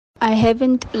I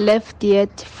haven't left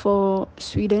yet for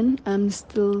Sweden. I'm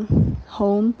still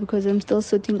home because I'm still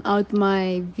sorting out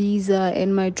my visa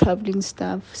and my traveling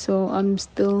stuff. So I'm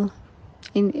still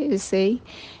in SA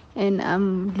and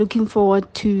I'm looking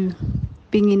forward to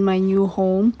being in my new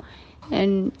home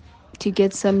and to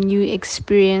get some new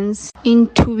experience. In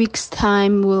 2 weeks'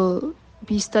 time, we'll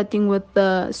be starting with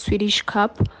the Swedish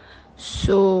Cup.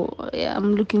 So yeah,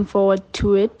 I'm looking forward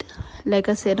to it. Like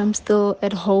I said, I'm still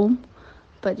at home.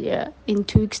 But yeah, in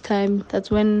 2 weeks' time,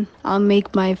 that's when I'll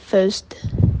make my first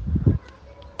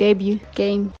debut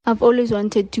game. I've always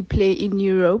wanted to play in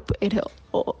Europe. It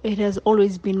has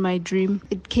always been my dream.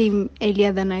 It came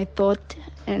earlier than I thought,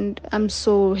 and I'm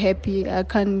so happy. I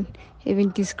can't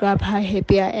even describe how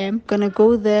happy I am. Gonna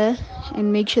go there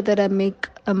and make sure that I make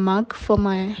a mark for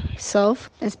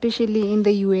myself, especially in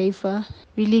the UEFA.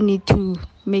 Really need to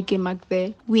make a mark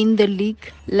there. Win the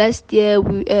league. Last year,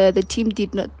 the team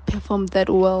did not perform that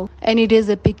well, and it is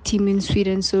a big team in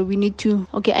Sweden. So we need to.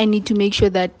 Okay, I need to make sure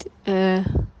that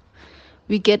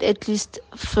we get at least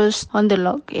first on the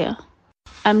log. Yeah.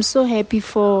 I'm so happy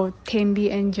for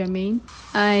Tembi and Jermaine.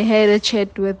 I had a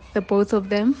chat with the both of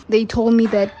them. They told me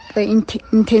that the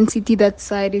intensity that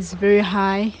side is very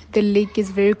high. The league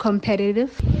is very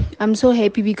competitive. I'm so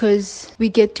happy because we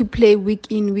get to play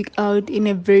week in, week out in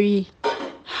a very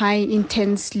high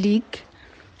intense league,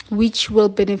 which will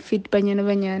benefit Banyana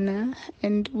Banyana.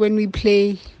 And when we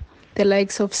play the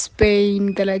likes of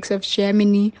Spain, the likes of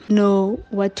Germany, know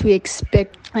what to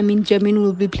expect. I mean, Germany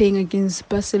will be playing against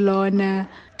Barcelona,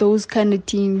 those kind of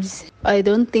teams. I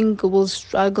don't think we'll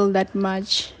struggle that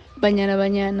much. Banyana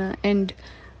Banyana. And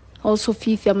also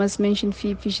Fifi, I must mention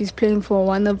Fifi. She's playing for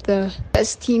one of the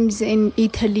best teams in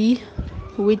Italy,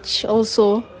 which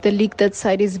also the league that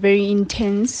side is very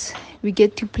intense. We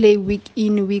get to play week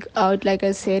in, week out, like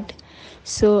I said.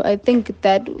 So I think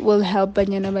that will help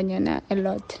Banyana Banyana a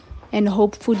lot. And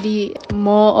hopefully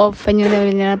more of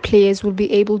Banyana Banyana players will be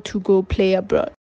able to go play abroad.